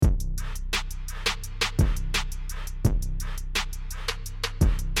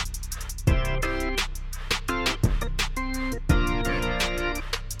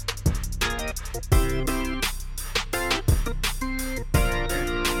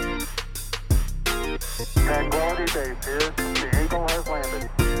Tranquility Base here. The Eagle has landed.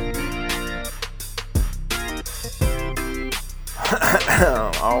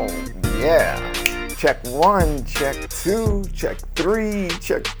 Oh, yeah. Check 1, check 2, check 3,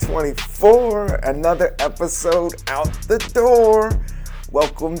 check 24. Another episode out the door.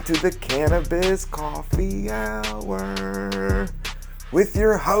 Welcome to the Cannabis Coffee Hour with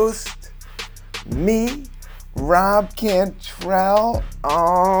your host, me, Rob Cantrell.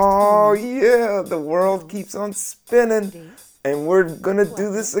 Oh, yeah. The world keeps on spinning. And we're going to do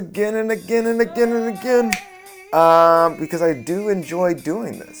this again and again and again and again. Because I do enjoy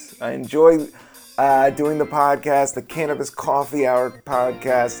doing this. I enjoy doing the podcast, the Cannabis Coffee Hour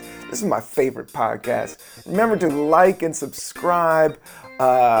podcast. This is my favorite podcast. Remember to like and subscribe.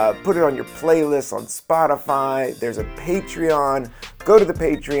 Put it on your playlist on Spotify. There's a Patreon. Go to the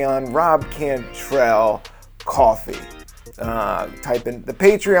Patreon, Rob Cantrell Coffee. Type in the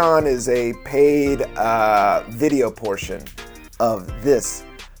Patreon is a paid video portion of this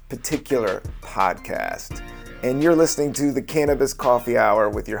particular podcast. And you're listening to the Cannabis Coffee Hour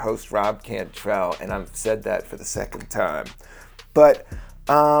with your host, Rob Cantrell, and I've said that for the second time. But,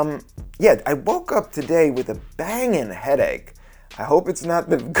 yeah, I woke up today with a banging headache. I hope it's not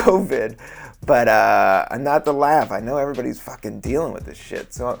the COVID, but not the laugh. I know everybody's fucking dealing with this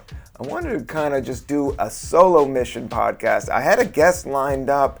shit. So I wanted to kind of just do a solo mission podcast. I had a guest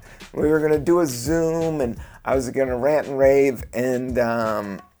lined up. We were going to do a Zoom, and I was going to rant and rave and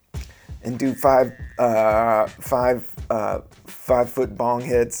do five foot bong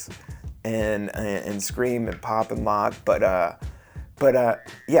hits and scream and pop and lock. But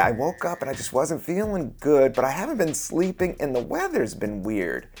yeah, I woke up and I just wasn't feeling good. But I haven't been sleeping, and the weather's been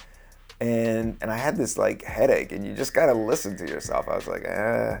weird. And I had this like headache, and you just gotta listen to yourself. I was like,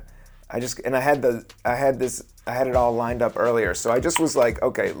 I had it all lined up earlier, so I just was like,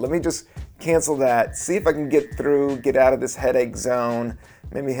 okay, let me just cancel that, see if I can get out of this headache zone,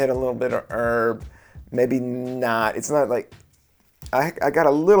 maybe hit a little bit of herb, maybe not. It's not like, I got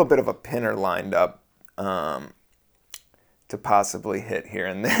a little bit of a pinner lined up to possibly hit here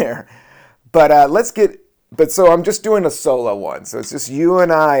and there. But so I'm just doing a solo one. So it's just you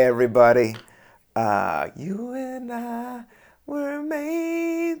and I, everybody. You and I were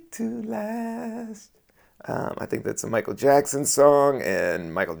made to last. I think that's a Michael Jackson song,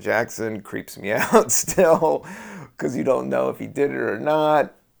 and Michael Jackson creeps me out still because you don't know if he did it or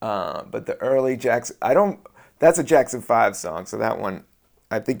not. But the early Jackson, that's a Jackson 5 song, so that one,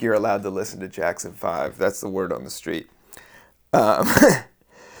 I think you're allowed to listen to Jackson 5. That's the word on the street.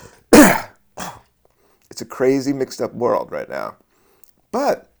 It's a crazy mixed up world right now.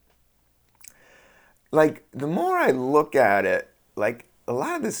 But, like, the more I look at it, like, a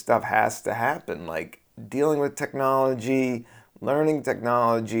lot of this stuff has to happen, like, dealing with technology, learning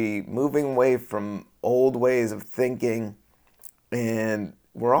technology, moving away from old ways of thinking, and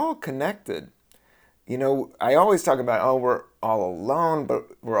we're all connected. You know, I always talk about, we're all alone, but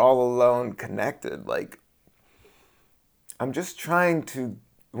we're all alone connected. Like, I'm just trying to,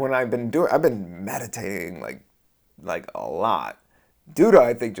 I've been meditating like a lot due to,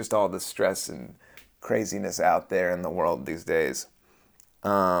 I think, just all the stress and craziness out there in the world these days.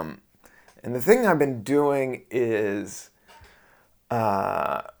 And the thing I've been doing is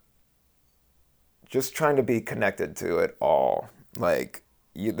just trying to be connected to it all. Like,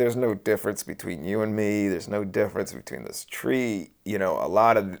 there's no difference between you and me. There's no difference between this tree. You know, a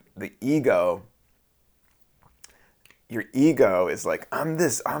lot of the ego, your ego is like, I'm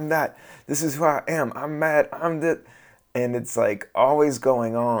this, I'm that. This is who I am. I'm mad. I'm that. And it's like always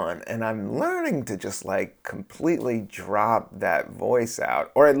going on. And I'm learning to just like completely drop that voice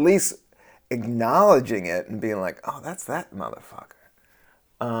out, or at least acknowledging it and being like, oh, that's that motherfucker.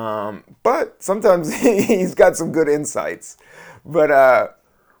 But sometimes he's got some good insights. But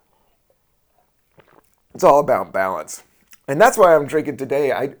it's all about balance. And that's why I'm drinking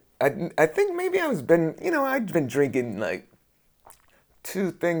today. I think maybe I'd been drinking like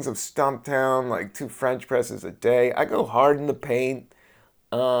 2 things of Stumptown, like 2 French presses a day. I go hard in the paint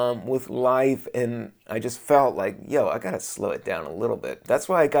with life, and I just felt like, I gotta slow it down a little bit. That's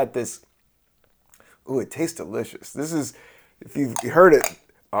why I got this. Ooh, it tastes delicious. This is, if you've heard it,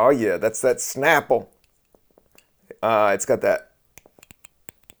 oh yeah, that's that Snapple. It's got that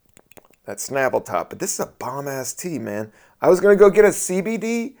Snapple top, but this is a bomb-ass tea, man. I was gonna go get a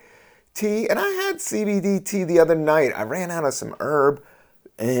CBD tea, and I had CBD tea the other night. I ran out of some herb,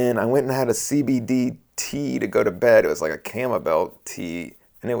 and I went and had a CBD tea to go to bed. It was like a chamomile tea,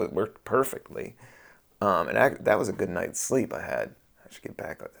 and it worked perfectly. And that was a good night's sleep I had. I should get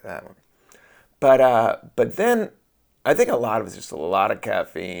back to that one. But then I think a lot of it's just a lot of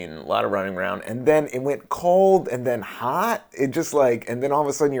caffeine, a lot of running around, and then it went cold and then hot. It just like, and then all of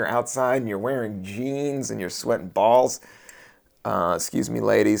a sudden you're outside and you're wearing jeans and you're sweating balls. Excuse me,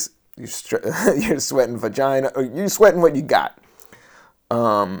 ladies, you're sweating vagina. Or you're sweating what you got.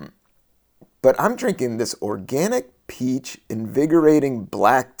 But I'm drinking this organic peach invigorating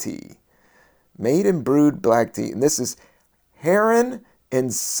black tea, made and brewed black tea, and this is Heron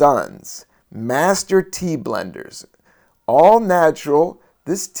and Sons Master Tea Blenders. All natural.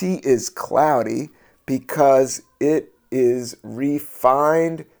 This tea is cloudy because it is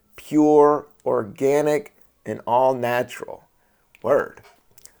refined, pure, organic, and all natural. Word.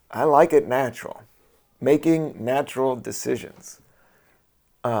 I like it natural. Making natural decisions.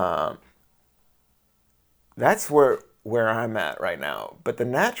 That's where I'm at right now. But the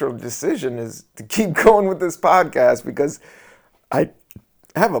natural decision is to keep going with this podcast because I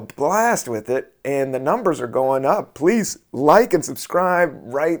have a blast with it and the numbers are going up. Please like and subscribe,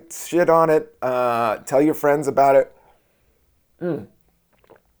 write shit on it, tell your friends about it.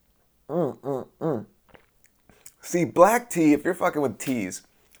 See, black tea, if you're fucking with teas,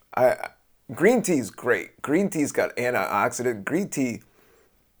 green tea is great. Green tea's got antioxidant. Green tea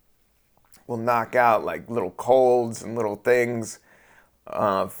will knock out like little colds and little things,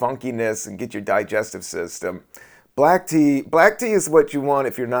 funkiness, and get your digestive system. Black tea is what you want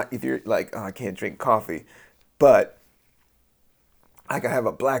if you're like, oh, I can't drink coffee, but I can have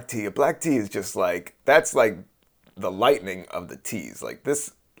a black tea. A black tea is just like, that's like the lightning of the teas. Like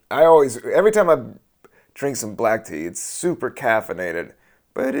this, every time I drink some black tea, it's super caffeinated,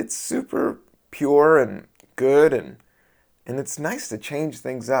 but it's super pure and good, and it's nice to change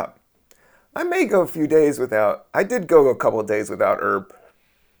things up. I may go a few days without, I did go a couple of days without herb,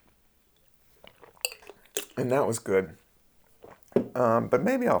 and that was good. But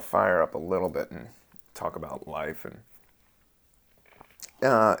maybe I'll fire up a little bit and talk about life. And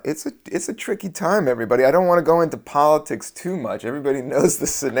it's a tricky time, everybody. I don't want to go into politics too much. Everybody knows the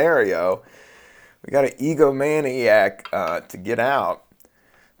scenario. We got an egomaniac to get out.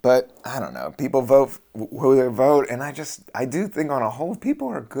 But I don't know. People vote who they vote, and I do think on a whole, people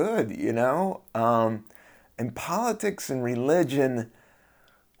are good, you know? And politics and religion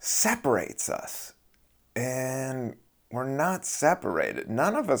separates us. And we're not separated.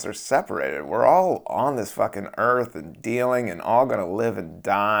 None of us are separated. We're all on this fucking earth and dealing and all gonna live and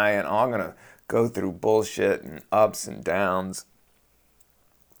die and all gonna go through bullshit and ups and downs.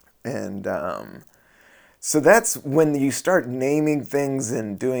 And so that's when you start naming things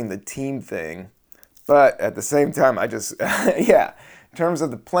and doing the team thing. But at the same time, yeah, in terms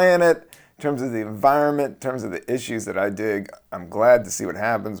of the planet, in terms of the environment, in terms of the issues that I dig, I'm glad to see what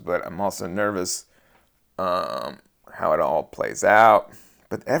happens, but I'm also nervous how it all plays out.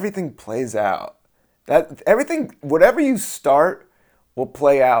 But everything plays out. Whatever you start will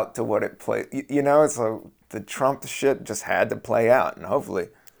play out to what it plays. You know, it's like the Trump shit just had to play out, and hopefully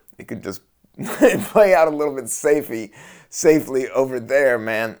it could just play out a little bit safely over there,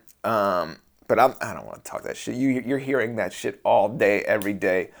 man. But I don't want to talk that shit. You're hearing that shit all day, every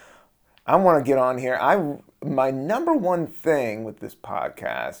day. I want to get on here. My number one thing with this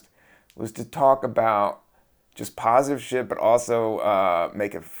podcast was to talk about just positive shit, but also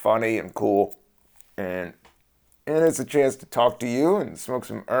make it funny and cool. And it's a chance to talk to you and smoke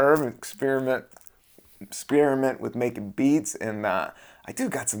some herb and experiment with making beats. And I do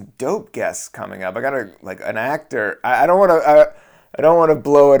got some dope guests coming up. I got an actor. I don't want to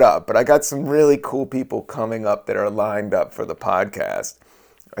blow it up, but I got some really cool people coming up that are lined up for the podcast.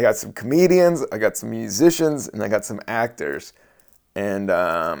 I got some comedians, I got some musicians, and I got some actors. And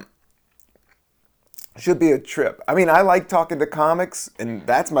should be a trip. I mean, I like talking to comics, and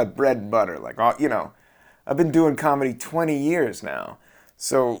that's my bread and butter. Like, you know, I've been doing comedy 20 years now.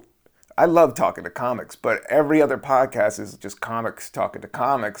 So I love talking to comics, but every other podcast is just comics talking to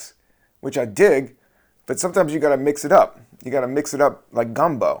comics, which I dig, but sometimes you gotta mix it up. You gotta mix it up like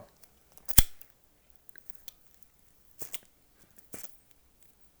gumbo.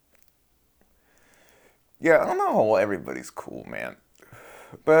 Yeah, I don't know, everybody's cool, man.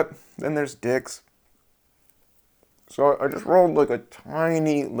 But then there's dicks. So I just rolled like a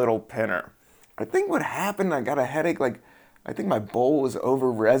tiny little pinner. I think what happened, I got a headache, like, I think my bowl was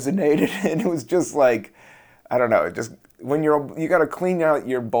over-resonated, and it was just like, I don't know, when you gotta clean out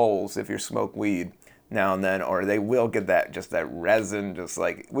your bowls if you smoke weed now and then, or they will get that resin, just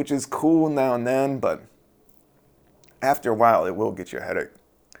like, which is cool now and then, but after a while, it will get you a headache.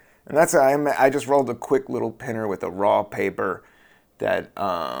 And I just rolled a quick little pinner with a raw paper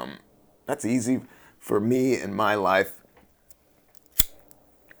that's easy for me in my life.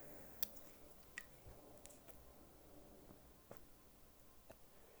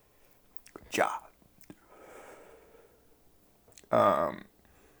 job.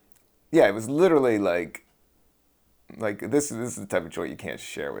 Yeah, it was literally like this is the type of joy you can't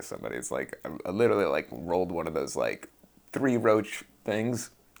share with somebody. It's like I literally like rolled one of those like 3 roach things.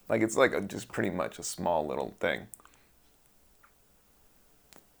 Like it's like just pretty much a small little thing.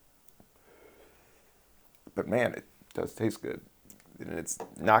 But man, it does taste good. And it's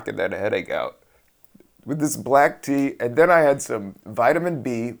knocking that headache out. With this black tea, and then I had some vitamin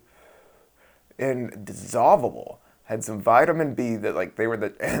B and dissolvable. Had some vitamin B that like they were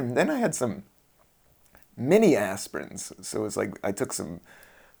the, and then I had some mini aspirins. So it's like I took some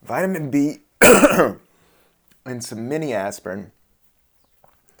vitamin B and some mini aspirin,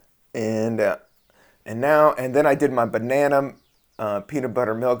 and then I did my banana peanut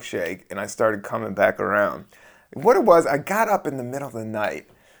butter milkshake, and I started coming back around. What it was, I got up in the middle of the night,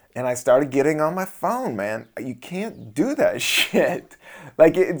 and I started getting on my phone, man. You can't do that shit.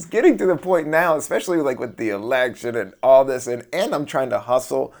 Like, it's getting to the point now, especially like with the election and all this, and I'm trying to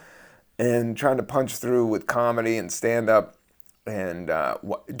hustle and trying to punch through with comedy and stand-up and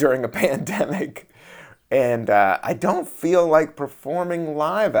during a pandemic. And I don't feel like performing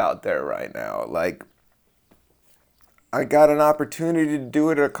live out there right now. Like, I got an opportunity to do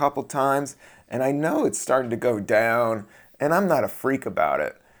it a couple times, and I know it's starting to go down, and I'm not a freak about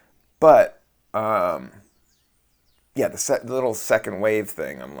it. But, yeah, the little second wave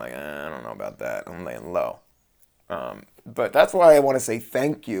thing, I'm like, I don't know about that. I'm laying low. But that's why I want to say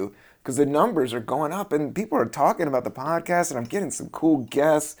thank you, because the numbers are going up, and people are talking about the podcast, and I'm getting some cool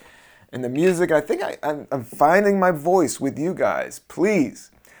guests, and the music. I think I'm finding my voice with you guys. Please,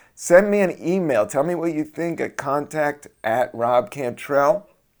 send me an email. Tell me what you think at contact@RobCantrell.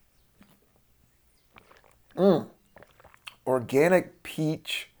 Organic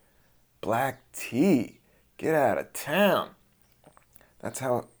peach black tea. Get out of town. That's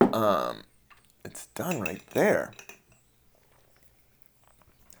how it's done right there.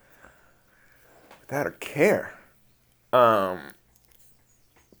 Without a care. I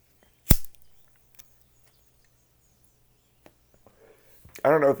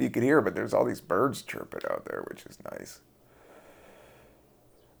don't know if you could hear, but there's all these birds chirping out there, which is nice.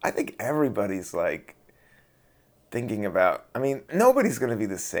 I think everybody's like thinking about, I mean, nobody's going to be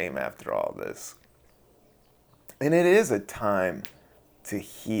the same after all this. And it is a time to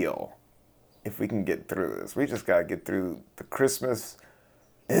heal if we can get through this. We just got to get through the Christmas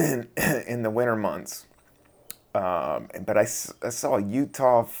in the winter months. But I saw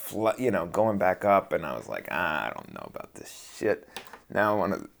Utah, going back up, and I was like, I don't know about this shit. Now I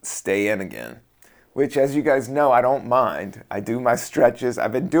want to stay in again, which, as you guys know, I don't mind. I do my stretches.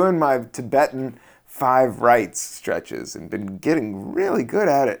 I've been doing my Tibetan 5 rights stretches and been getting really good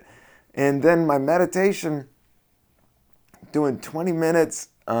at it. And then my meditation, doing 20 minutes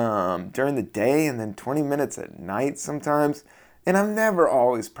during the day and then 20 minutes at night sometimes. And I'm never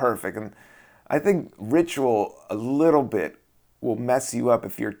always perfect. And I think ritual a little bit will mess you up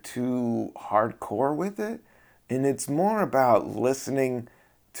if you're too hardcore with it. And it's more about listening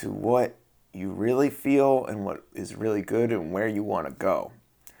to what you really feel and what is really good and where you want to go.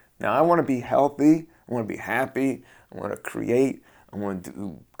 Now, I want to be healthy. I want to be happy. I want to create. I want to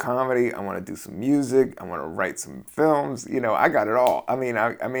do comedy. I want to do some music. I want to write some films. I got it all. I mean,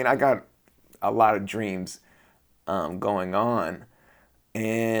 I got a lot of dreams going on,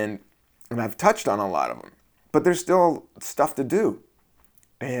 and I've touched on a lot of them. But there's still stuff to do,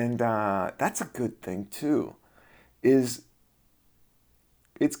 and that's a good thing too. It's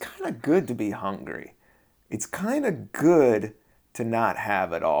kind of good to be hungry. It's kind of good to not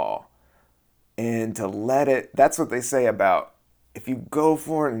have it all and to let it. That's what they say about if you go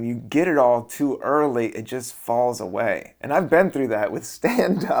for it and you get it all too early, it just falls away. And I've been through that with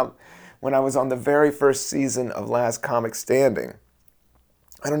stand-up when I was on the very first season of Last Comic Standing.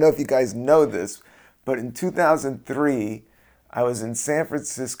 I don't know if you guys know this, but in 2003, I was in San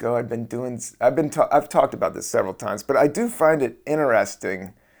Francisco. I've talked about this several times, but I do find it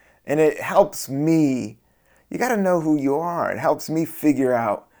interesting, and it helps me. You got to know who you are. It helps me figure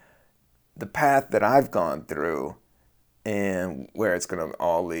out the path that I've gone through and where it's going to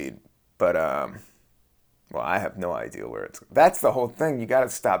all lead. But I have no idea where it's. That's the whole thing. You got to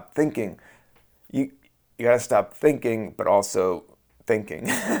stop thinking. You got to stop thinking, but also thinking.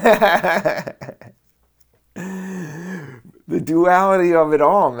 The duality of it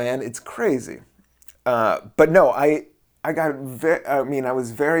all, man, it's crazy. But no, I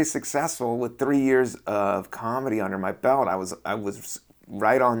was very successful with 3 years of comedy under my belt. I was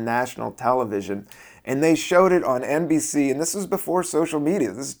right on national television, and they showed it on NBC, and this was before social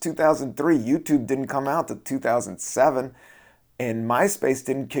media. This is 2003. YouTube didn't come out till 2007, And MySpace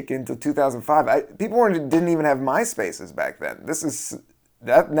didn't kick in until 2005. People didn't even have MySpaces back then. This is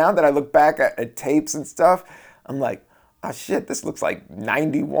that now that I look back at tapes and stuff, I'm like, oh shit, this looks like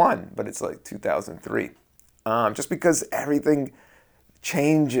 91, but it's like 2003. Just because everything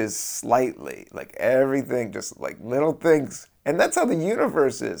changes slightly, like everything, just like little things. And that's how the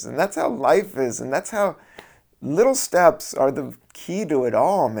universe is, and that's how life is, and that's how little steps are the key to it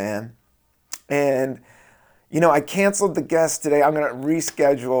all, man. And I canceled the guest today. I'm going to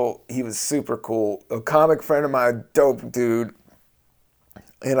reschedule. He was super cool. A comic friend of mine, dope dude.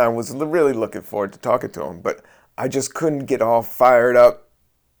 And I was really looking forward to talking to him. But I just couldn't get all fired up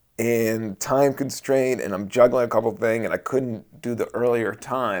and time constrained. And I'm juggling a couple things. And I couldn't do the earlier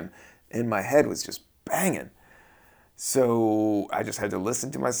time. And my head was just banging. So I just had to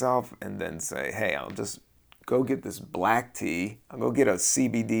listen to myself and then say, hey, I'll just go get this black tea. I'll go get a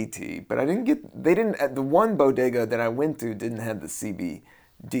CBD tea. But the one bodega that I went to didn't have the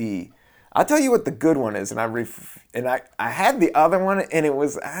CBD. I'll tell you what the good one is. And I had the other one and it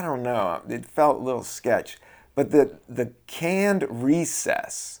was, I don't know, it felt a little sketch. But the canned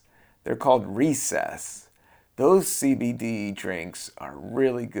Recess, they're called Recess. Those CBD drinks are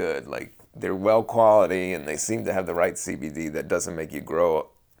really good. Like they're well quality and they seem to have the right CBD that doesn't make you grow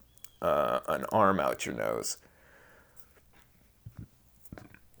an arm out your nose.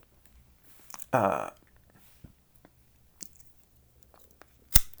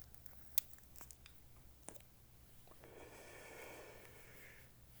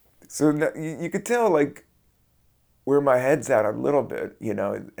 So you could tell like where my head's at a little bit,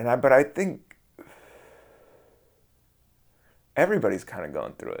 but I think everybody's kind of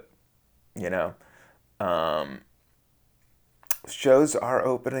going through it, Shows are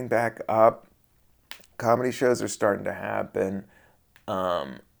opening back up. Comedy shows are starting to happen.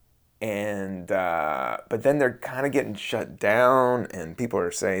 But then they're kind of getting shut down and people are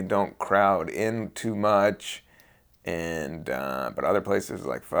saying don't crowd in too much. But other places are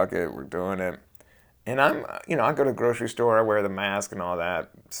like, fuck it, we're doing it. And I go to the grocery store, I wear the mask and all that.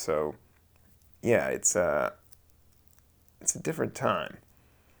 So yeah, it's a different time.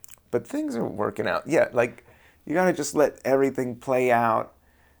 But things are working out. Yeah, like you got to just let everything play out,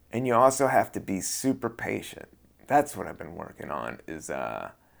 and you also have to be super patient. That's what I've been working on is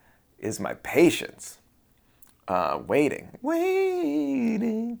my patience. Waiting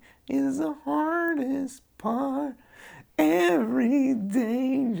is the hardest part. Every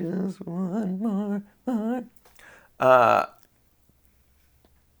day just one more part.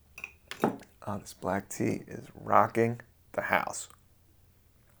 This black tea is rocking the house.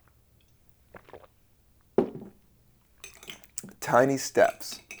 Tiny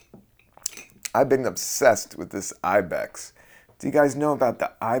steps. I've been obsessed with this ibex. Do you guys know about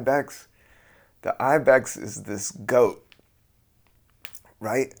the ibex? The ibex is this goat,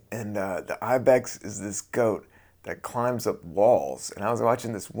 right? And the ibex is this goat that climbs up walls. And I was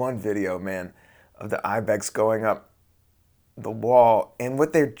watching this one video, man, of the ibex going up the wall. And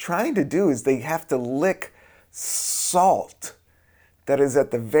what they're trying to do is they have to lick salt that is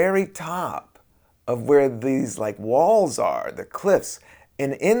at the very top of where these like walls are, the cliffs.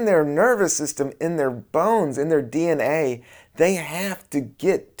 And in their nervous system, in their bones, in their DNA, they have to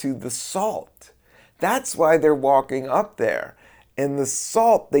get to the salt. That's why they're walking up there. And the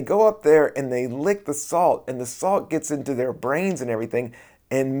salt, they go up there and they lick the salt, and the salt gets into their brains and everything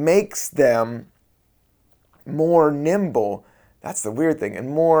and makes them more nimble. That's the weird thing. And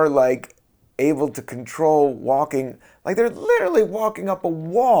more like able to control walking. Like they're literally walking up a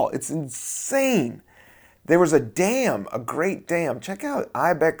wall. It's insane. There was a dam, a great dam. Check out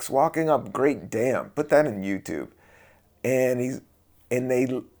ibex walking up Great Dam. Put that in YouTube. And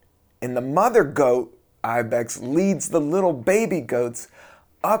the mother goat ibex leads the little baby goats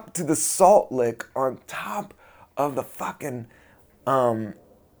up to the salt lick on top of the fucking on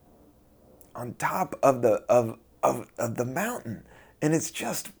top of the mountain. And it's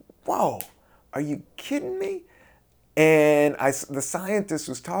just, whoa, are you kidding me? And the scientist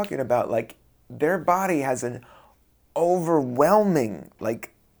was talking about like their body has an overwhelming,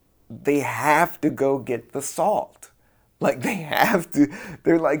 like they have to go get the salt. Like they have to,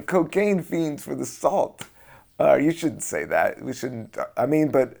 they're like cocaine fiends for the salt. You shouldn't say that. We shouldn't,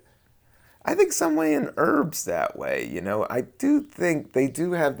 but I think some way in herbs that way, I do think they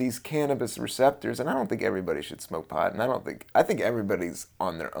do have these cannabis receptors, and I don't think everybody should smoke pot, and I think everybody's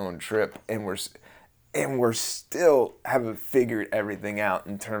on their own trip, and we're still haven't figured everything out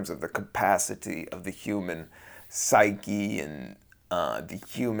in terms of the capacity of the human psyche and the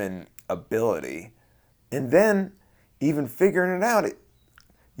human ability. And then even figuring it out,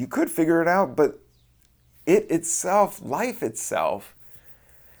 you could figure it out, but it itself, life itself,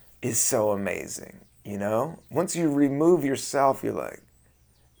 is so amazing, you know? Once you remove yourself, you're like,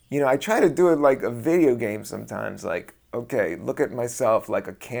 you know, I try to do it like a video game sometimes. Like, okay, look at myself like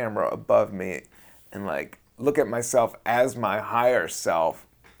a camera above me and like look at myself as my higher self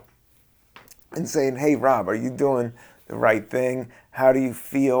and saying, hey, Rob, are you doing the right thing? How do you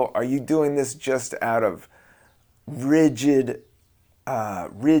feel? Are you doing this just out of rigid,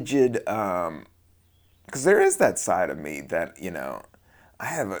 because there is that side of me that, you know, I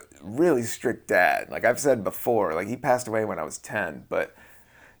have a really strict dad. Like I've said before, like he passed away when I was 10, but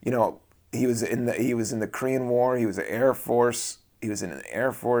you know, he was in the Korean War, he was an Air Force, he was in an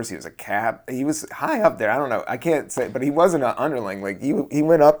Air Force, he was a cap, he was high up there. I don't know, I can't say, but he wasn't an underling. Like he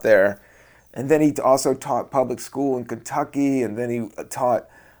went up there, and then he also taught public school in Kentucky, and then he taught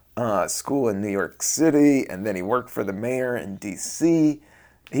school in New York City, and then he worked for the mayor in D.C.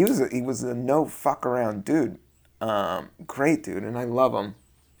 He was a no fuck around dude, great dude, and I love him.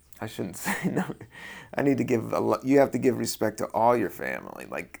 I shouldn't say no. I need to give you have to give respect to all your family.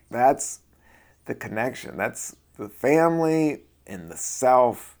 Like that's the connection. That's the family and the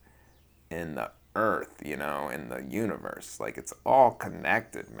self and the earth, you know, and the universe. Like it's all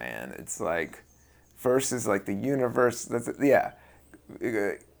connected, man. It's like first is like the universe. That's yeah.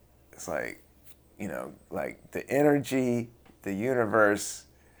 It's like, you know, like the energy, the universe,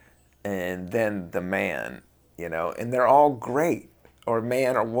 and then the man, you know, and they're all great, or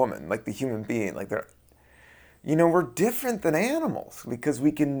man or woman, like the human being, like they're, you know, we're different than animals because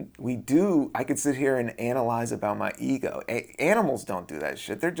I could sit here and analyze about my ego. Animals don't do that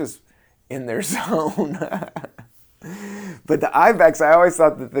shit. They're just in their zone. But the ibex, I always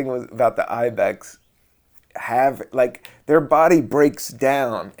thought the thing was about the ibex have, like, their body breaks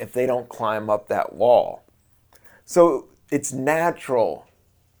down if they don't climb up that wall. So it's natural.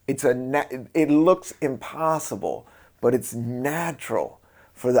 It looks impossible, but it's natural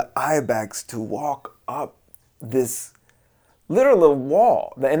for the ibex to walk up this literal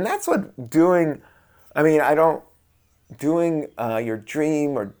wall. And that's what doing, I mean, doing your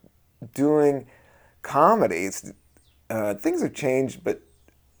dream or doing comedies, things have changed, but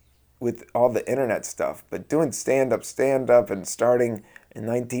with all the internet stuff, but doing stand-up and starting in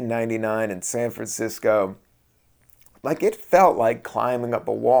 1999 in San Francisco, like it felt like climbing up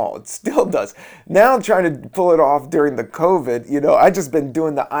a wall. It still does. Now I'm trying to pull it off during the COVID. You know, I just been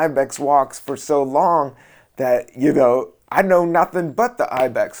doing the ibex walks for so long that, you know, I know nothing but the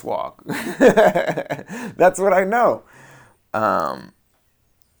ibex walk. That's what I know.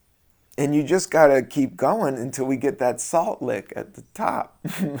 And you just got to keep going until we get that salt lick at the top.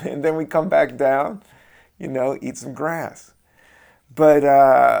 And then we come back down, you know, eat some grass.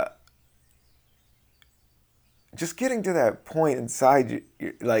 But just getting to that point inside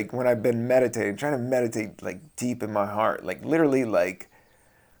you, like when I've been meditating, trying to meditate like deep in my heart, like literally like,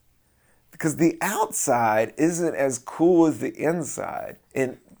 because the outside isn't as cool as the inside,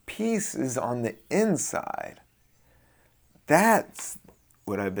 and peace is on the inside. That's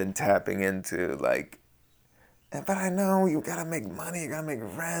what I've been tapping into, like, but I know you gotta make money, you gotta make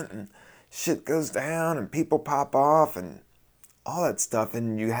rent, and shit goes down, and people pop off, and all that stuff,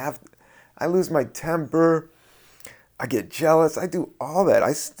 and I lose my temper, I get jealous, I do all that.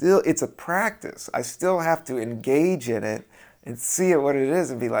 It's a practice. I still have to engage in it and see it what it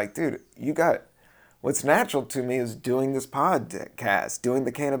is and be like, dude, what's natural to me is doing this podcast, doing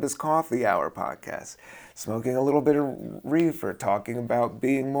the Cannabis Coffee Hour podcast, smoking a little bit of reefer, talking about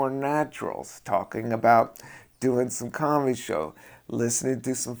being more naturals, talking about doing some comedy show, listening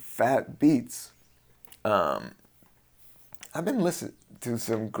to some fat beats. I've been listening to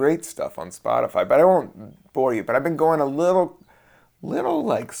some great stuff on Spotify, but I won't bore you. But I've been going a little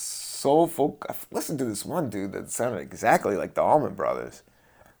like soulful. I've listened to this one dude that sounded exactly like the Allman Brothers.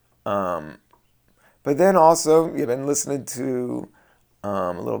 But then also you've been listening to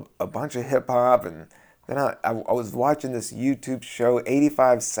a bunch of hip hop, and then I was watching this YouTube show,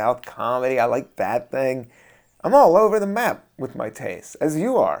 85 South Comedy. I like that thing. I'm all over the map with my tastes, as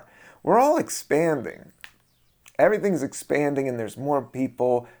you are. We're all expanding. Everything's expanding, and there's more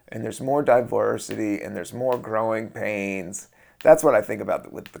people, and there's more diversity, and there's more growing pains. That's what I think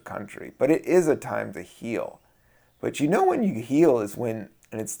about with the country. But it is a time to heal. But you know when you heal is when,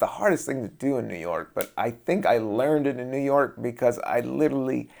 and it's the hardest thing to do in New York, but I think I learned it in New York because I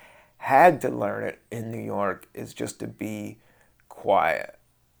literally had to learn it in New York, is just to be quiet.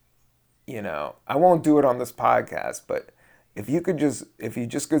 You know, I won't do it on this podcast, but if you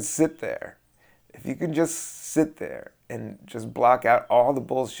just could sit there, if you can just sit there and just block out all the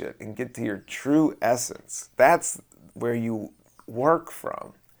bullshit and get to your true essence, that's where you work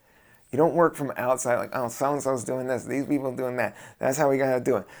from. You don't work from outside like, oh, so-and-so's doing this, these people doing that. That's how we gotta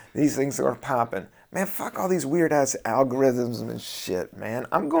do it. These things are popping. Man, fuck all these weird-ass algorithms and shit, man.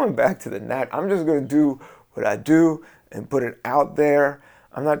 I'm going back to the net. I'm just gonna do what I do and put it out there.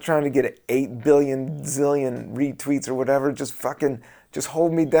 I'm not trying to get 8 billion zillion retweets or whatever. Just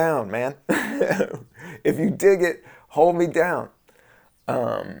hold me down, man. If you dig it, hold me down.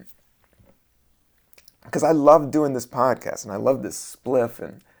 Because I love doing this podcast and I love this spliff,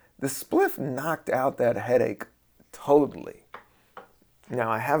 and this spliff knocked out that headache totally. Now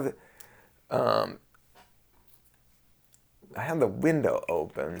I have the window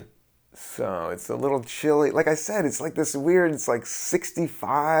open, so it's a little chilly. Like I said, it's like this weird, it's like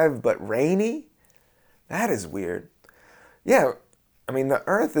 65 but rainy. That is weird. Yeah, I mean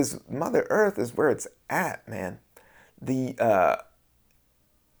Mother Earth is where it's at, man.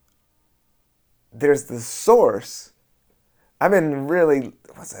 There's the source. I've been really,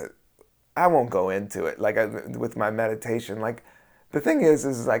 I won't go into it, like with my meditation. Like, the thing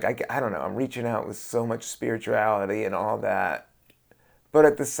is like, I don't know, I'm reaching out with so much spirituality and all that. But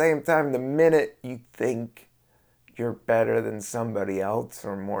at the same time, the minute you think you're better than somebody else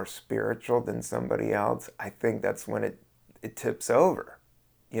or more spiritual than somebody else, I think that's when it tips over,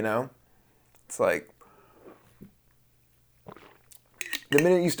 you know? It's like, the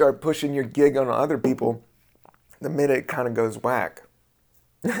minute you start pushing your gig on other people, the minute it kind of goes whack.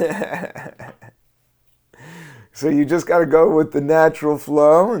 So you just got to go with the natural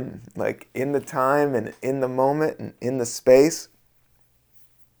flow and like in the time and in the moment and in the space.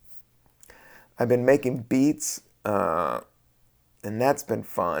 I've been making beats, and that's been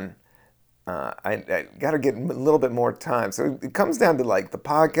fun. I got to get a little bit more time. So it comes down to like the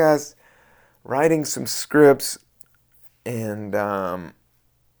podcast, writing some scripts, and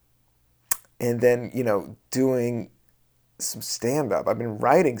then, you know, doing some stand-up. I've been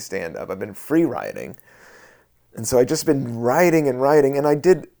writing stand-up. I've been free writing. And so I just been writing, and I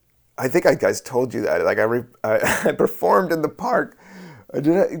think I guys told you that. Like I performed in the park. I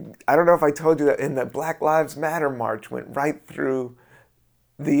don't know if I told you that, in the Black Lives Matter march, went right through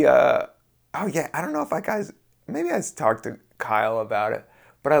the, oh yeah, I don't know if maybe I talked to Kyle about it,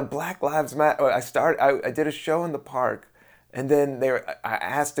 but Black Lives Matter, I did a show in the park, and then I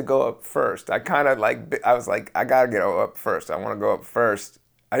asked to go up first. I was like, I gotta get up first. I want to go up first.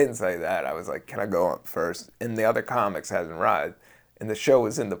 I didn't say that. I was like, can I go up first? And the other comics hadn't arrived, and the show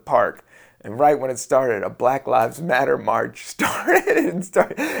was in the park. And right when it started, a Black Lives Matter march started and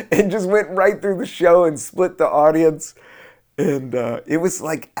just went right through the show and split the audience. And it was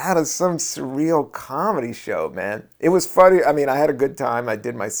like out of some surreal comedy show, man. It was funny. I mean, I had a good time. I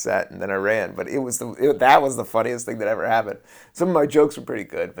did my set and then I ran. But that was the funniest thing that ever happened. Some of my jokes were pretty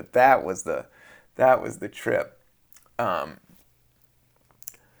good, but that was the trip.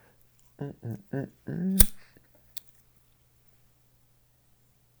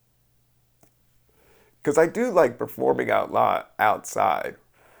 Because I do like performing outside.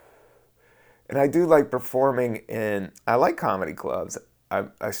 And I do like performing I like comedy clubs.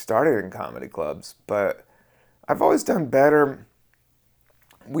 I started in comedy clubs, but I've always done better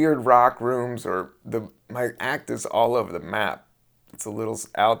weird rock rooms, or my act is all over the map. It's a little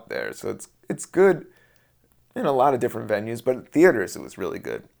out there, so it's good in a lot of different venues, but at theaters it was really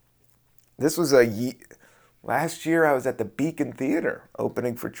good. This was last year I was at the Beacon Theater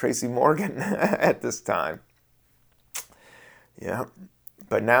opening for Tracy Morgan at this time. Yeah,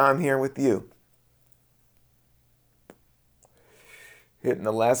 but now I'm here with you. Hitting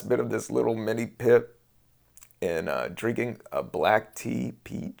the last bit of this little mini pip and drinking a black tea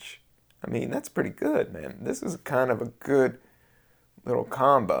peach. I mean, that's pretty good, man. This is kind of a good little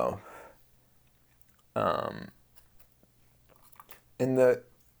combo. And the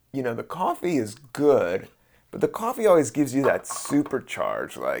coffee is good, but the coffee always gives you that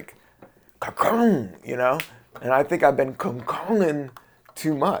supercharge, like, you know? And I think I've been kong-konging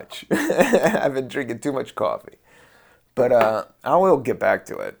too much. I've been drinking too much coffee. But I will get back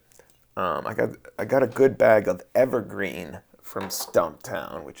to it. I got a good bag of Evergreen from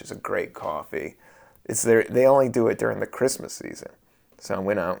Stumptown, which is a great coffee. They only do it during the Christmas season. So I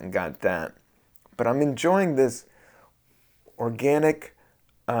went out and got that. But I'm enjoying this organic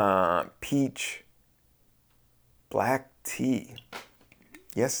peach black tea.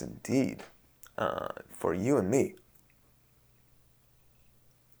 Yes, indeed. For you and me.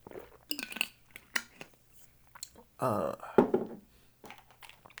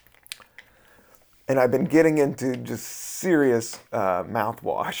 And I've been getting into just serious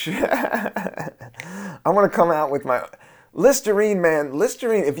mouthwash. I want to come out with my Listerine, man.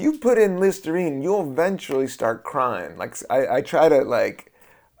 Listerine, if you put in Listerine, you'll eventually start crying. Like I try to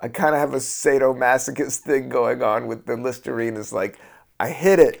I kind of have a sadomasochist thing going on with the Listerine. It's like I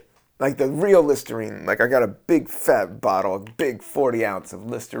hit it, like the real Listerine. Like I got a big fat bottle, a big 40 ounce of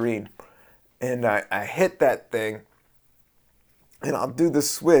Listerine. And I hit that thing and I'll do the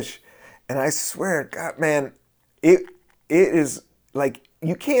swish. And I swear, God, man, it is like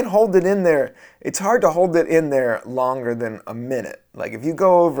you can't hold it in there. It's hard to hold it in there longer than a minute. Like if you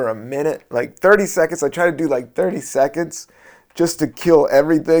go over a minute, like 30 seconds, I try to do like 30 seconds just to kill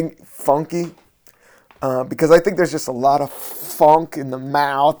everything funky. Because I think there's just a lot of funk in the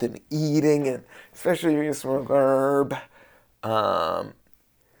mouth and eating, and especially when you smoke herb. I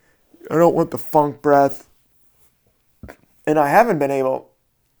don't want the funk breath. And I haven't been able,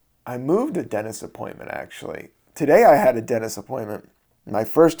 I moved a dentist appointment actually. Today I had a dentist appointment. My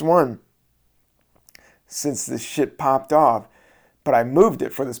first one since this shit popped off. But I moved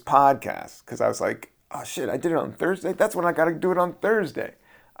it for this podcast because I was like, oh shit, I did it on Thursday. That's when I got to do it on Thursday.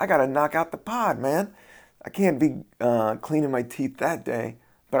 I got to knock out the pod, man. I can't be cleaning my teeth that day.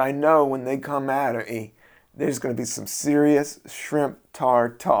 But I know when they come at me, there's going to be some serious shrimp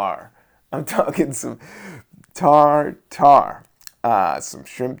tartare. I'm talking some tartare. Some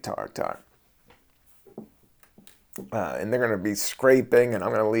shrimp tartare. And they're going to be scraping, and I'm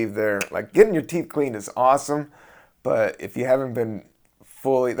going to leave there. Like, getting your teeth cleaned is awesome, but if you haven't been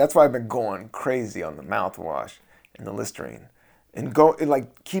fully, that's why I've been going crazy on the mouthwash and the Listerine. And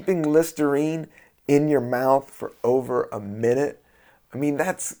like, keeping Listerine in your mouth for over a minute. I mean,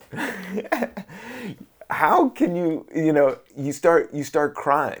 that's, how can you, you start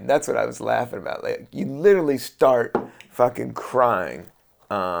crying. That's what I was laughing about. Like, you literally start fucking crying.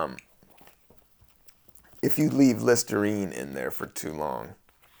 If you leave Listerine in there for too long.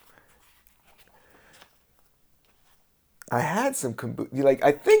 I had some kombucha. Like,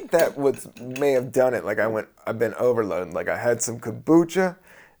 I think that may have done it. Like, I've been overloaded. Like, I had some kombucha,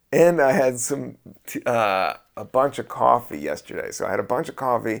 and I had a bunch of coffee yesterday. So I had a bunch of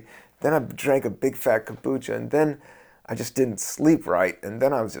coffee, then I drank a big fat kombucha, and then I just didn't sleep right, and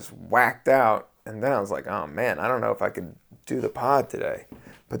then I was just whacked out, and then I was like, oh man, I don't know if I could do the pod today.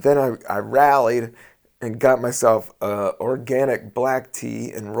 But then I rallied and got myself organic black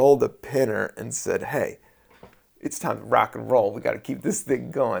tea and rolled a pinner and said, hey, it's time to rock and roll. We got to keep this thing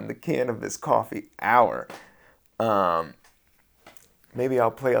going. The Cannabis Coffee Hour. Maybe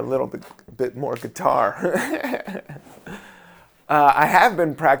I'll play a little bit more guitar. I have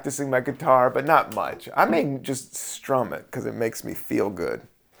been practicing my guitar, but not much. I may just strum it because it makes me feel good.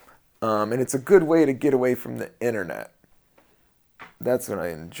 And it's a good way to get away from the internet. That's what I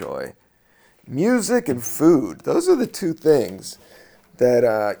enjoy. Music and food. Those are the two things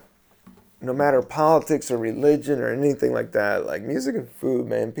that, no matter politics or religion or anything like that, like music and food,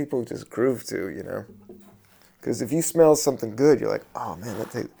 man, people just groove to, Because if you smell something good, you're like, oh man, that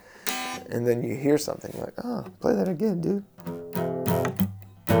tastes... And then you hear something, you're like, oh, play that again, dude.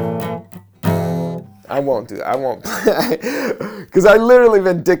 I won't play. Because I literally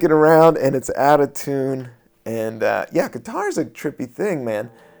been dicking around and it's out of tune. And guitar is a trippy thing,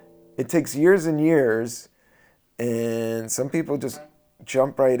 man. It takes years and years, and some people just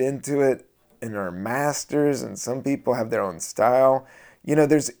jump right into it and are masters, and some people have their own style. And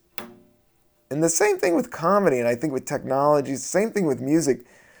the same thing with comedy, and I think with technology, same thing with music.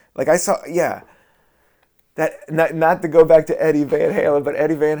 Like I saw, that not to go back to Eddie Van Halen, but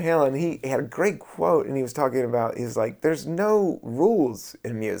Eddie Van Halen, he had a great quote, and he was talking about, he's like, there's no rules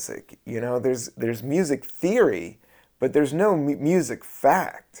in music, there's music theory, but there's no music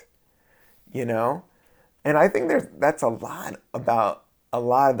fact. And I think that's a lot about a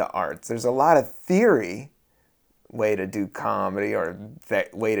lot of the arts. There's a lot of theory, way to do comedy or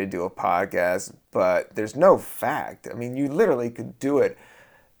way to do a podcast, but there's no fact. I mean, you literally could do it,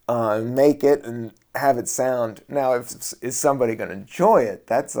 make it, and have it sound. Now, is somebody going to enjoy it?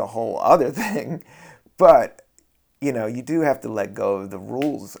 That's a whole other thing. But, you do have to let go of the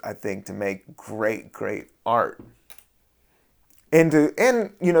rules, I think, to make great, great art. And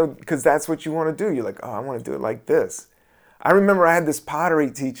because that's what you want to do. You're like, oh, I want to do it like this. I remember I had this pottery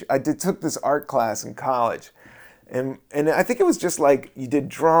teacher. Took this art class in college. And I think it was just like you did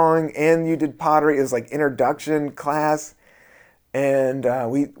drawing and you did pottery. It was like introduction class. And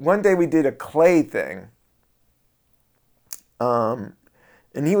one day we did a clay thing. And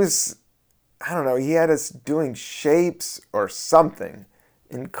he was, I don't know, he had us doing shapes or something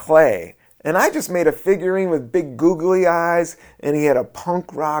in clay. And I just made a figurine with big googly eyes, and he had a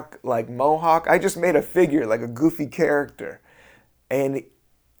punk rock like mohawk. I just made a figure, like a goofy character. And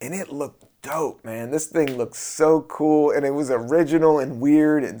it looked dope, man. This thing looked so cool, and it was original and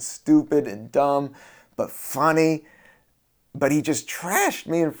weird and stupid and dumb, but funny. but he just trashed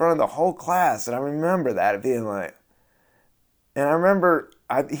me in front of the whole class. And I remember that being like, and I remember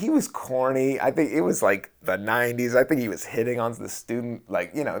he was corny. I think it was like the 90s. I think he was hitting on the student,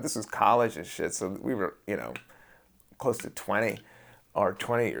 like, this was college and shit. So we were, close to 20 or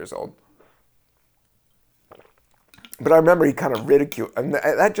 20 years old. But I remember he kind of ridiculed, and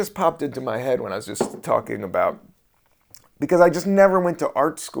that just popped into my head when I was just talking about, because I just never went to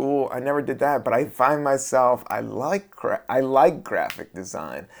art school. I never did that, but I find myself, I like graphic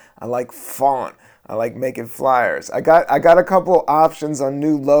design. I like font. I like making flyers. I got a couple options on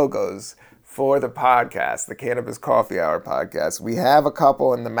new logos for the podcast, the Cannabis Coffee Hour podcast. We have a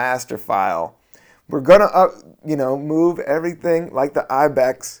couple in the master file. We're gonna move everything like the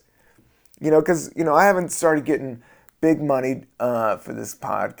Ibex, because I haven't started getting big money for this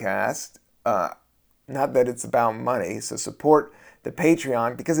podcast. Not that it's about money, so support the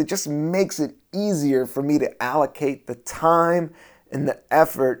Patreon because it just makes it easier for me to allocate the time and the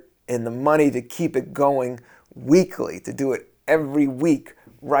effort and the money to keep it going weekly, to do it every week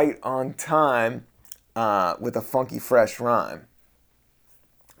right on time with a funky, fresh rhyme.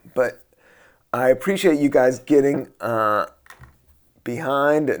 But I appreciate you guys getting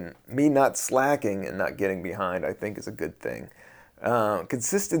behind, and me not slacking and not getting behind, I think is a good thing.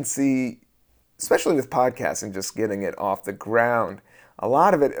 Consistency, especially with podcasting, just getting it off the ground. A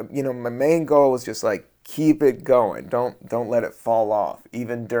lot of it, my main goal was just like, keep it going. Don't let it fall off.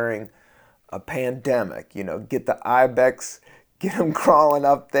 Even during a pandemic, get the Ibex, get them crawling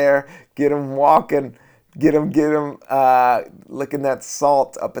up there, get them walking, get them licking that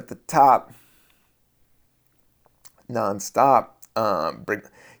salt up at the top, nonstop.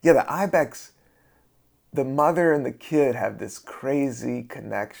 The Ibex, the mother and the kid have this crazy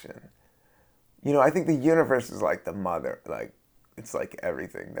connection. I think the universe is like the mother, like it's like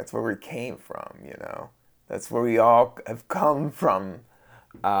everything. That's where we came from, That's where we all have come from,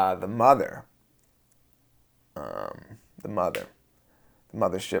 the mother. The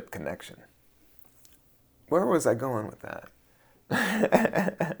mothership connection. Where was I going with that?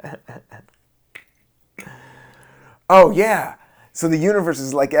 Oh, yeah. So the universe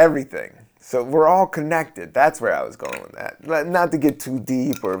is like everything. So we're all connected. That's where I was going with that. Not to get too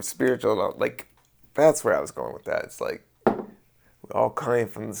deep or spiritual, like, that's where I was going with that. It's like, we're all coming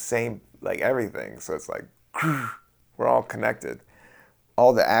from the same, like, everything. So it's like, we're all connected.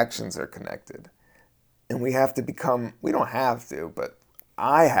 All the actions are connected. And we have to become, we don't have to, but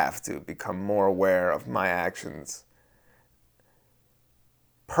I have to become more aware of my actions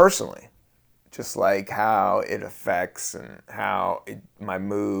personally. Just like how it affects and how my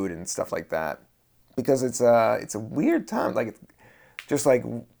mood and stuff like that. Because it's a weird time. Like, just like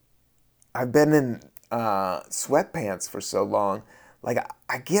I've been in sweatpants for so long. Like,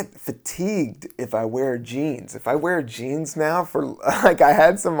 I get fatigued if I wear jeans. If I wear jeans now for, like, I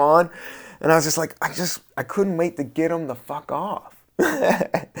had some on, and I was just like, I couldn't wait to get them the fuck off.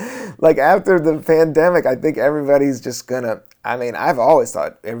 Like, after the pandemic, I think everybody's just gonna, I've always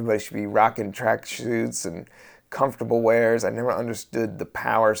thought everybody should be rocking track suits and comfortable wears. I never understood the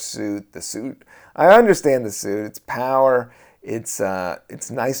power suit, the suit. I understand the suit. It's power. It's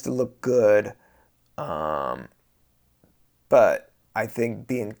nice to look good. But I think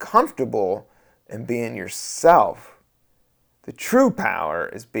being comfortable and being yourself, the true power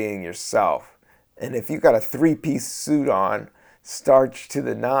is being yourself. And if you got a 3-piece suit on, starched to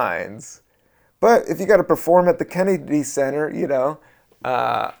the nines, but if you got to perform at the Kennedy Center,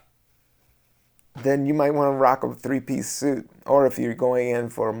 then you might want to rock a 3-piece suit. Or if you're going in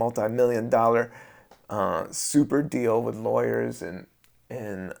for a multi-million-dollar super deal with lawyers and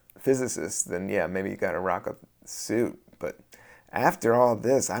physicists, then yeah, maybe you got to rock a suit. But after all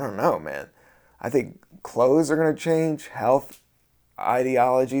this, I don't know, man. I think clothes are going to change, health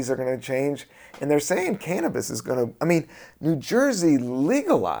ideologies are going to change, and they're saying cannabis is going to, New Jersey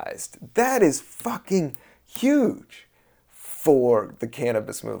legalized. That is fucking huge for the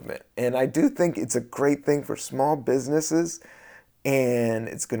cannabis movement. And I do think it's a great thing for small businesses, and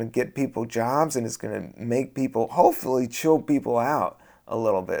it's going to get people jobs, and it's going to make people, hopefully chill people out a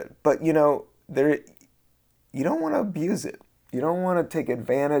little bit. But, you don't want to abuse it. You don't want to take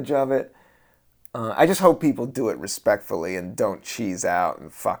advantage of it. I just hope people do it respectfully and don't cheese out and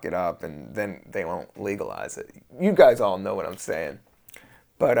fuck it up, and then they won't legalize it. You guys all know what I'm saying.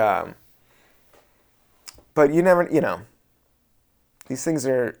 But you never, these things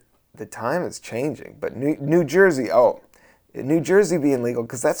are, the time is changing. But New Jersey being legal,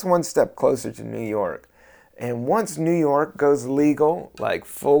 because that's one step closer to New York. And once New York goes legal, like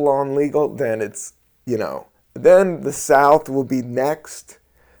full-on legal, then it's, then the South will be next.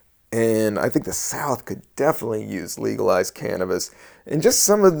 And I think the South could definitely use legalized cannabis. And just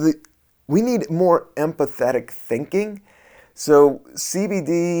we need more empathetic thinking. So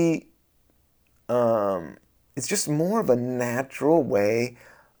CBD, it's just more of a natural way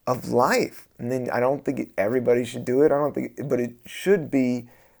of life. And then I don't think everybody should do it. But it should be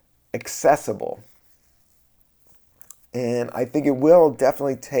accessible. And I think it will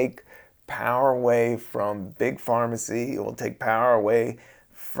definitely take power away from big pharmacy. It will take power away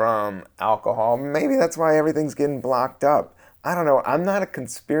from alcohol. Maybe that's why everything's getting blocked up. I don't know. I'm not a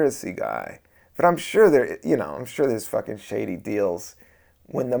conspiracy guy, but I'm sure I'm sure there's fucking shady deals.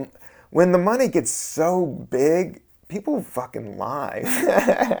 When the money gets so big, people fucking lie.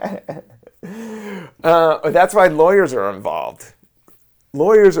 That's why lawyers are involved.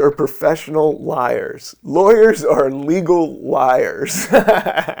 Lawyers are professional liars. Lawyers are legal liars.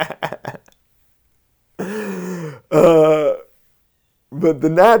 But the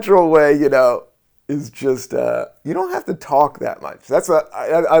natural way, is just, you don't have to talk that much. That's what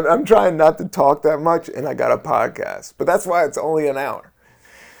I'm trying not to talk that much, and I got a podcast. But that's why it's only an hour.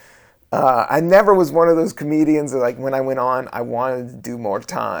 I never was one of those comedians that, like, when I went on, I wanted to do more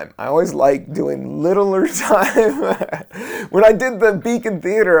time. I always liked doing littler time. When I did the Beacon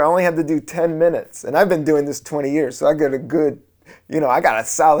Theater, I only had to do 10 minutes. And I've been doing this 20 years, so I got I got a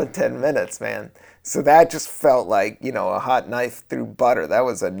solid 10 minutes, man. So that just felt like, a hot knife through butter. That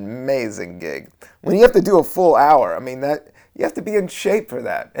was an amazing gig. When you have to do a full hour, you have to be in shape for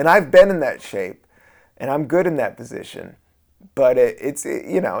that. And I've been in that shape, and I'm good in that position. But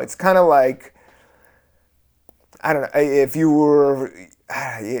it's kind of like, I don't know, if you were,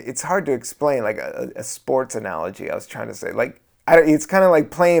 it's hard to explain, like a sports analogy I was trying to say. Like, it's kind of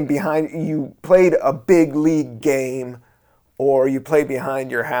like you played a big league game, or you play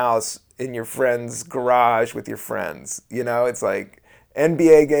behind your house in your friend's garage with your friends. It's like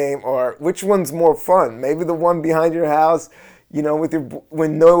NBA game, or which one's more fun? Maybe the one behind your house,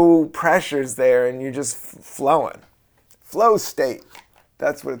 when no pressure's there and you're just flowing. Flow state.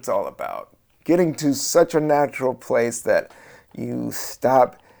 That's what it's all about. Getting to such a natural place that you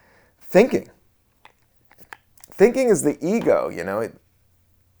stop thinking. Thinking is the ego,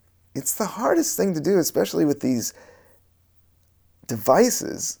 it's the hardest thing to do, especially with these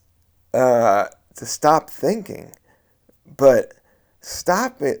devices, to stop thinking. But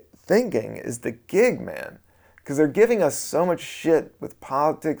stop it thinking is the gig, man. Because they're giving us so much shit with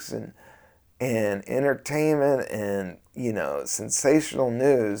politics and entertainment and, sensational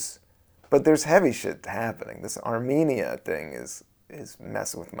news. But there's heavy shit happening. This Armenia thing is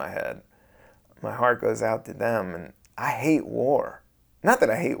messing with my head. My heart goes out to them, and I hate war. Not that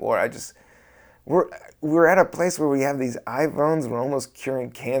I hate war, we're at a place where we have these iPhones, we're almost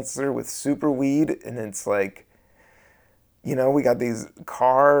curing cancer with super weed, and it's like, we got these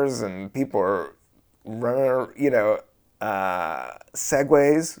cars and people are running,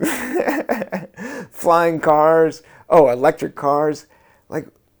 Segways, flying cars, electric cars. Like,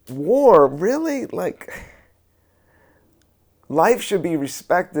 war, really? Like, life should be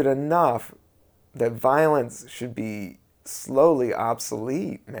respected enough that violence should be slowly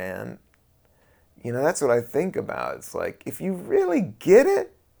obsolete, man. That's what I think about. It's like, if you really get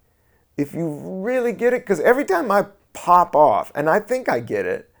it, because every time I pop off, and I think I get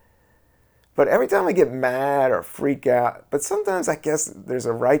it, but every time I get mad or freak out, but sometimes I guess there's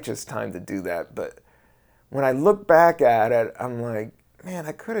a righteous time to do that. But when I look back at it, I'm like, man,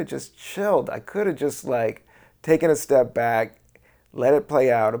 I could have just chilled. I could have just taken a step back, let it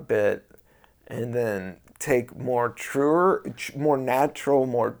play out a bit, and then take more truer, more natural,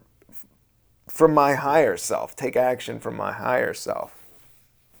 more from my higher self, take action from my higher self.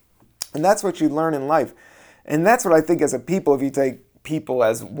 And that's what you learn in life. And that's what I think as a people, if you take people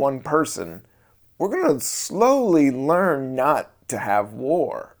as one person, we're going to slowly learn not to have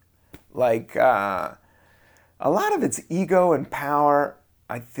war. Like, a lot of it's ego and power,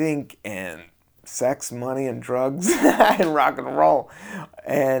 I think, and sex, money, and drugs, and rock and roll,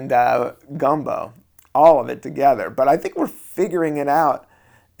 and gumbo, all of it together. But I think we're figuring it out.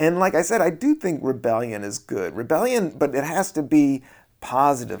 And like I said, I do think rebellion is good. Rebellion, but it has to be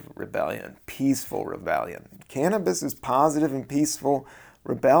positive rebellion, peaceful rebellion. Cannabis is positive and peaceful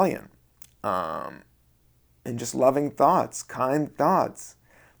rebellion. And just loving thoughts, kind thoughts.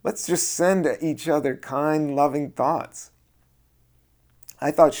 Let's just send each other kind, loving thoughts. I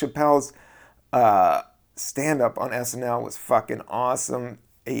thought Chappelle's stand-up on SNL was fucking awesome.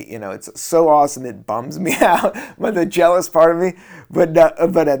 It's so awesome it bums me out. But the jealous part of me, but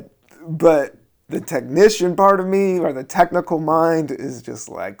the technician part of me, or the technical mind, is just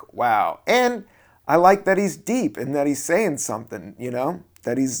like, wow. And I like that he's deep and that he's saying something.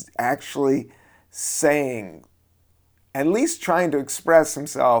 that he's actually saying, at least trying to express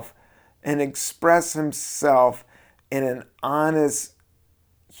himself, and express himself in an honest,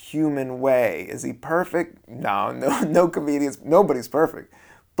 human way. Is he perfect? No comedians, nobody's perfect.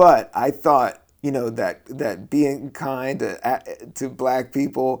 But I thought, that being kind to black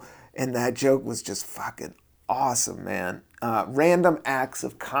people and that joke was just fucking awesome, man. Random acts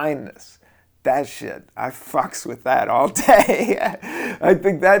of kindness. That shit, I fucks with that all day. I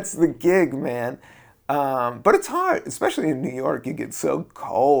think that's the gig, man. But it's hard, especially in New York. You get so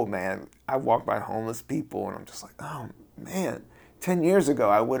cold, man. I walk by homeless people and I'm just like, oh man, 10 years ago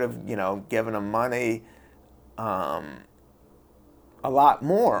I would have, given them money a lot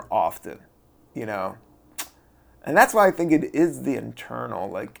more often, And that's why I think it is the internal,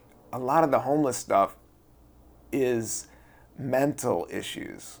 like a lot of the homeless stuff is mental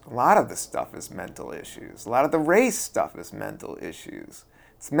issues. A lot of the stuff is mental issues. A lot of the race stuff is mental issues.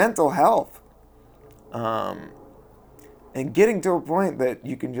 It's mental health. And getting to a point that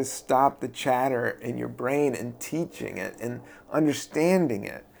you can just stop the chatter in your brain and teaching it and understanding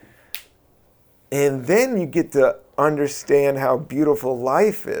it. And then you get to understand how beautiful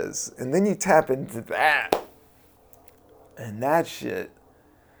life is. And then you tap into that. And that shit,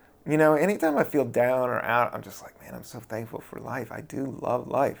 anytime I feel down or out, I'm just like, man, I'm so thankful for life. I do love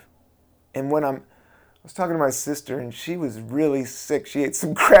life. And when I was talking to my sister and she was really sick. She ate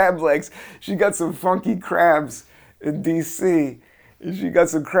some crab legs. She got some funky crabs in DC. And she got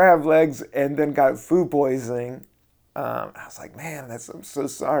some crab legs and then got food poisoning. I was like, man, I'm so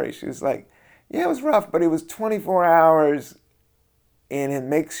sorry. She was like, yeah, it was rough, but it was 24 hours and it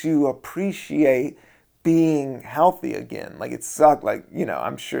makes you appreciate being healthy again. Like it sucked. Like,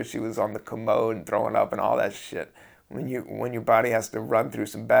 I'm sure she was on the commode and throwing up and all that shit when your body has to run through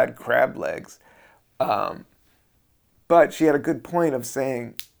some bad crab legs. But she had a good point of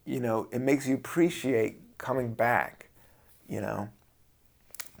saying, it makes you appreciate coming back,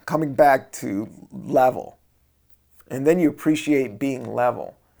 coming back to level. And then you appreciate being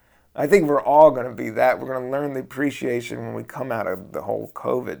level. I think we're all going to be that. We're going to learn the appreciation when we come out of the whole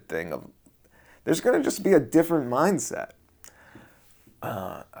COVID thing of there's going to just be a different mindset.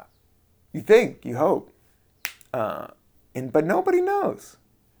 You think, you hope. But nobody knows.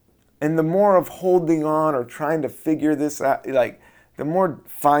 And the more of holding on or trying to figure this out, like the more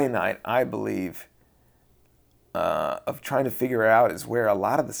finite, I believe, of trying to figure it out is where a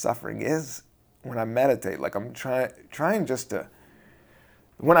lot of the suffering is when I meditate. Like I'm trying just to,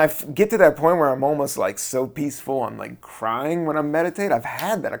 when I get to that point where I'm almost like so peaceful, I'm like crying when I meditate. I've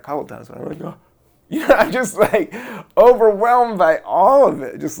had that a couple times when I'm like, oh. I'm just like overwhelmed by all of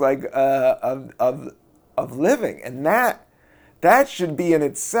it, just like of living. And that should be in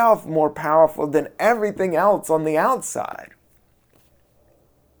itself more powerful than everything else on the outside.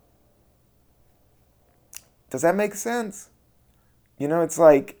 Does that make sense? It's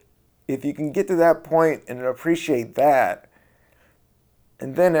like if you can get to that point and appreciate that,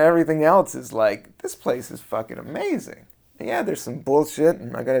 and then everything else is like, this place is fucking amazing. And yeah, there's some bullshit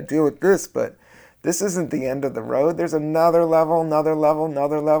and I gotta deal with this, but this isn't the end of the road. There's another level, another level,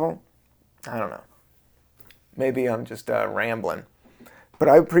 another level. I don't know. Maybe I'm just rambling. But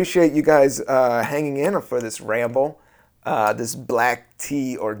I appreciate you guys hanging in for this ramble, this black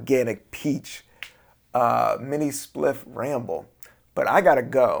tea organic peach mini spliff ramble. But I gotta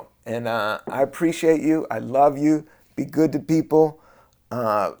go. And I appreciate you. I love you. Be good to people.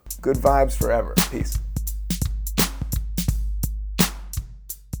 Good vibes forever. Peace.